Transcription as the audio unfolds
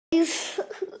My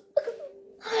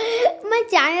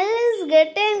channel is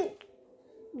getting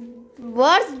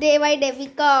worse day by day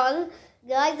because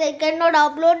guys I cannot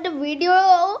upload the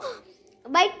video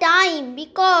by time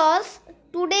because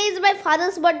today is my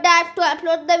father's birthday. I have to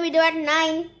upload the video at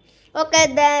 9.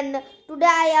 Okay, then today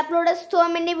I uploaded so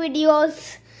many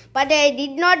videos, but I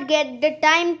did not get the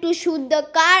time to shoot the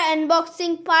car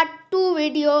unboxing part 2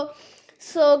 video.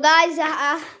 So guys,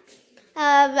 I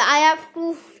have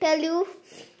to tell you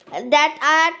that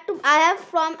I had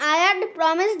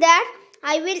promised that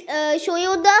I will show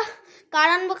you the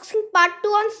car unboxing part 2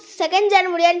 on 2nd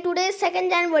January, and today is 2nd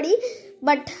January,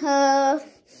 but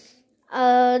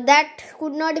that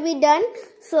could not be done.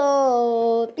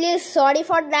 So please sorry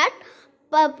for that.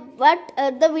 But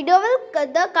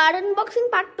the car unboxing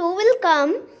part 2 will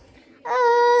come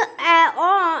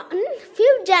on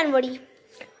 5th January.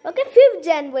 Okay, 5th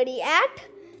January at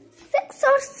 6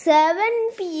 or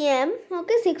 7 p.m.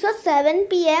 Okay, 6 or 7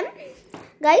 p.m.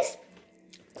 guys.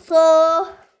 So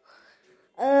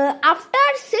after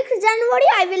 6th January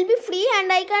I will be free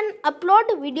and I can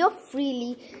upload video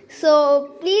freely.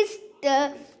 So please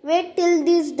wait till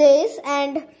these days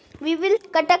and we will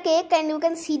cut a cake and you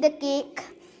can see the cake.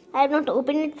 I have not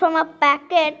opened it from a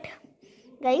packet,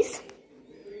 guys,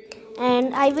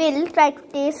 and I will try to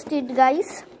taste it,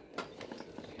 guys.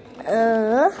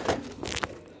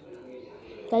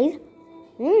 Guys,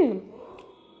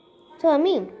 so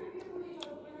yummy.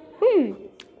 I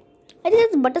think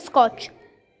it's butterscotch.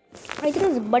 It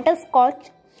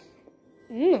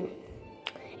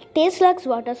tastes like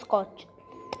butterscotch.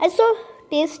 It's so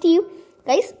tasty,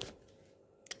 guys.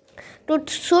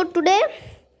 So today,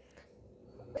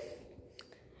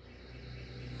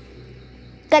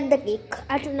 cut the cake.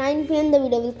 At 9 p.m. the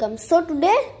video will come. So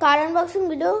today, car unboxing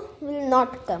video will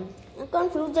not come. On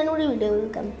 5th January video will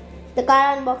come. The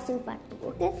car unboxing part 2.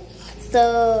 Okay.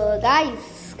 So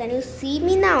guys, can you see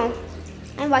me now?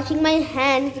 I'm washing my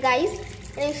hands, guys.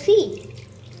 Can you see?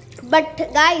 But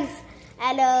guys,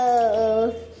 and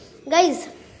guys,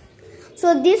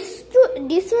 so this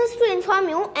was to inform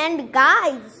you, and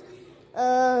guys,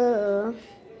 I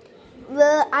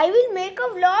will make a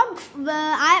vlog.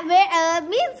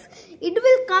 Means it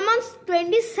will come on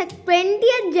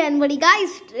 20th January,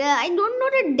 guys. I don't know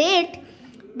the date,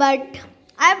 but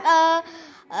I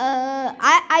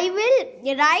will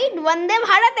ride Vande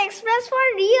Bharat Express for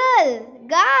real,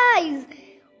 guys.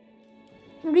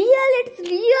 It's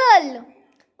real.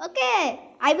 Okay,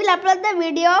 I will upload the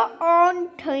video on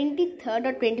 23rd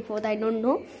or 24th, I don't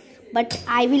know, but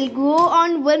I will go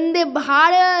on Vande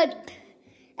Bharat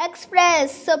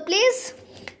Express. So please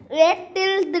wait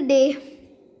till the day.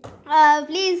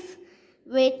 Please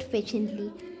wait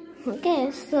patiently.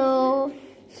 Okay, so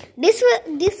this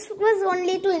was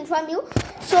only to inform you.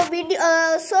 So we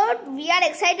are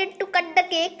excited to cut the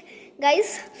cake,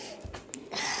 guys.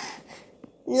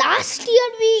 Last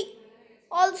year we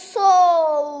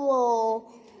also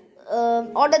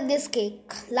ordered this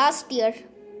cake last year,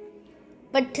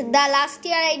 but the last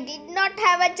year I did not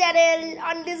have a channel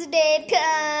on this date.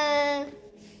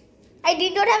 I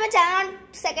did not have a channel on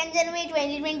 2nd January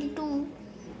 2022.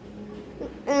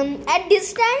 At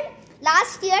this time,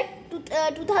 last year,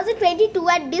 2022,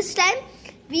 at this time,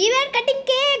 we were cutting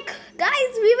cake.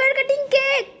 Guys, we were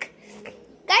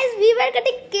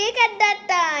cutting cake. At that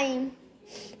time.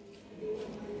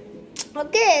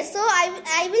 Okay, so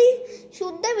I will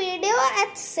shoot the video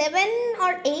at 7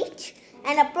 or 8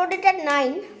 and upload it at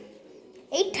 9.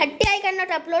 8:30 I cannot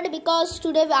upload because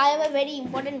today I have a very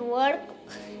important work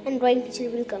and drawing teacher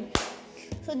will come.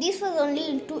 So this was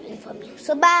only to inform you.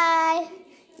 So bye.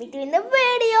 Meet you in the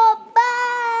video. Bye.